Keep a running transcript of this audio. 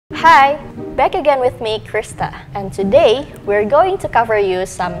Hi, back again with me, Krista, and today we're going to cover you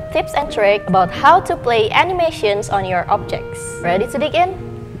some tips and tricks about how to play animations on your objects. Ready to dig in?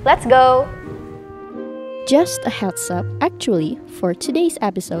 Let's go! Just a heads up, actually, for today's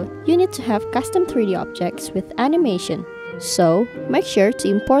episode, you need to have custom 3D objects with animation. So, make sure to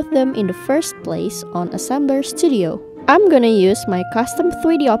import them in the first place on Assemblr Studio. I'm gonna use my custom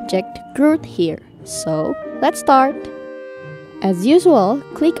 3D object Groot here. So, let's start! As usual,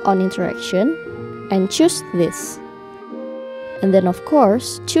 click on Interaction and choose this. And then of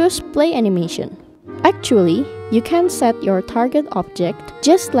course, choose Play Animation. Actually, you can set your target object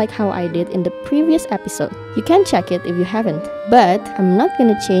just like how I did in the previous episode. You can check it if you haven't. But I'm not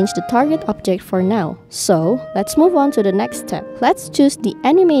gonna change the target object for now. So, let's move on to the next step. Let's choose the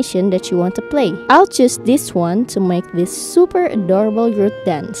animation that you want to play. I'll choose this one to make this super adorable Groot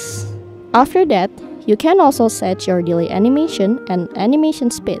dance. After that, you can also set your delay animation and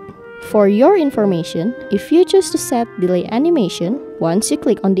animation speed. For your information, if you choose to set delay animation, once you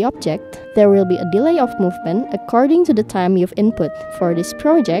click on the object, there will be a delay of movement according to the time you've input. For this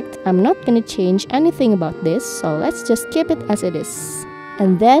project, I'm not gonna change anything about this, so let's just keep it as it is.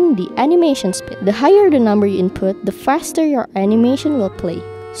 And then the animation speed. The higher the number you input, the faster your animation will play.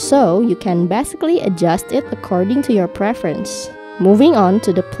 So you can basically adjust it according to your preference. Moving on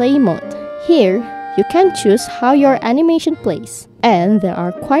to the play mode. Here, you can choose how your animation plays. And there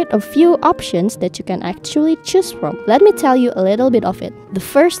are quite a few options that you can actually choose from. Let me tell you a little bit of it. The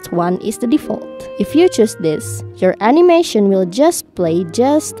first one is the default. If you choose this, your animation will just play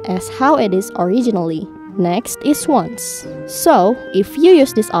just as how it is originally. Next is once. So, if you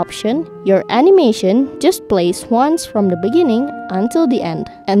use this option, your animation just plays once from the beginning until the end,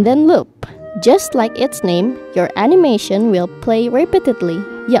 and then loop. Just like its name, your animation will play repeatedly.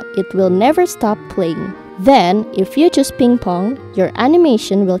 Yep, it will never stop playing. Then, if you choose ping pong, your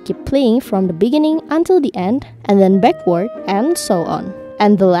animation will keep playing from the beginning until the end, and then backward, and so on.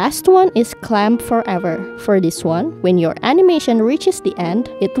 And the last one is clamp forever. For this one, when your animation reaches the end,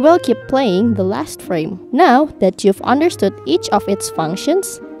 it will keep playing the last frame. Now that you've understood each of its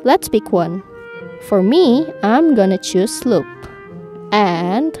functions, let's pick one. For me, I'm gonna choose loop.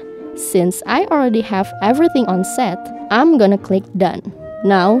 And since I already have everything on set, I'm gonna click done.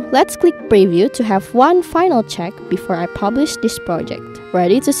 Now, let's click preview to have one final check before I publish this project.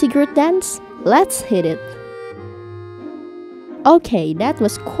 Ready to see Groot dance? Let's hit it! Okay, that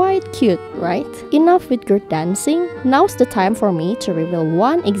was quite cute, right? Enough with Groot dancing. Now's the time for me to reveal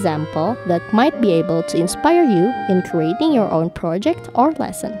one example that might be able to inspire you in creating your own project or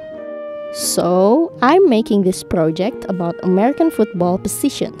lesson. So, I'm making this project about American football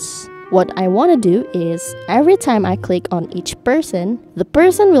positions. What I want to do is, every time I click on each person, the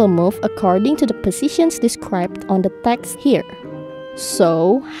person will move according to the positions described on the text here.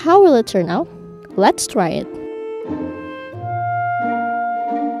 So, how will it turn out? Let's try it.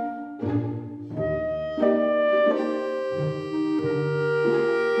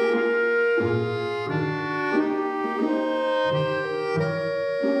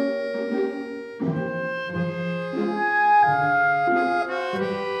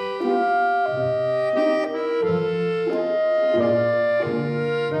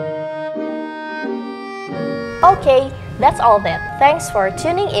 Okay, that's all then. Thanks for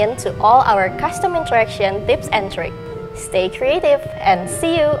tuning in to all our custom interaction tips and tricks. Stay creative and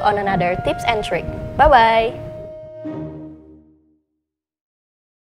see you on another tips and trick. Bye-bye!